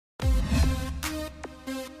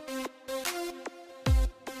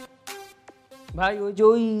ভাই ওই যে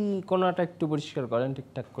ওই কোনাটা একটু পরিষ্কার করেন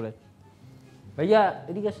ঠিকঠাক করে। ভাইয়া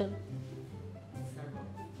এদিকে আসেন।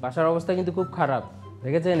 বাসার অবস্থা কিন্তু খুব খারাপ,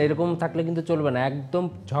 দেখেছেন? এরকম থাকলে কিন্তু চলবে না, একদম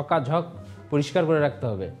ঝকাঝক পরিষ্কার করে রাখতে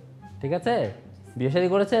হবে, ঠিক আছে? বিয়ে শাদী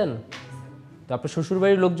করেছেন তো আপনার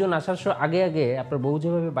শ্বশুরবাড়ির লোকজন আসার আগে আগে আপনার বউ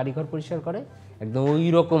যেভাবে বাড়িঘর পরিষ্কার করে একদম ওই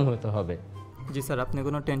রকম হতে হবে। জি স্যার, আপনি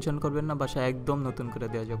কোনো টেনশন করবেন না, বাসা একদম নতুন করে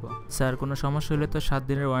দেওয়া যাবো। স্যার কোনো সমস্যা হলে তো 7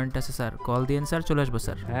 দিনের ওয়ারেন্ট আছে স্যার, কল দিন স্যার, চলে আসবো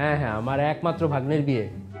স্যার। হ্যাঁ হ্যাঁ, আমার একমাত্র ভাগ্নের বিয়ে।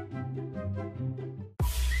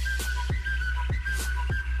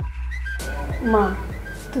 মা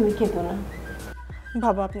তুমি কেঁদো না।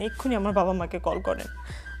 বাবা, আপনি এক্ষুনি আমার বাবা মাকে কল করেন,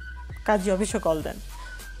 কাজী অফিসে কল দেন।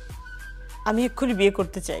 আমি এক্ষুনি বিয়ে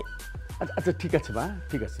করতে চাই। আচ্ছা আচ্ছা ঠিক আছে মা,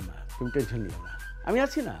 ঠিক আছে মা, তুমি টেনশন নিও না, আমি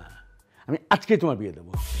আছি না, আমি আজকেই তোমার বিয়ে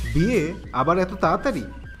দেবো। বিয়ে আবার এত তাড়াতাড়ি?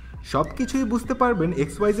 সব কিছুই বুঝতে পারবেন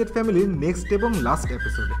XYZ ফ্যামিলির নেক্সট এবং লাস্ট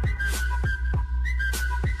এপিসোডে।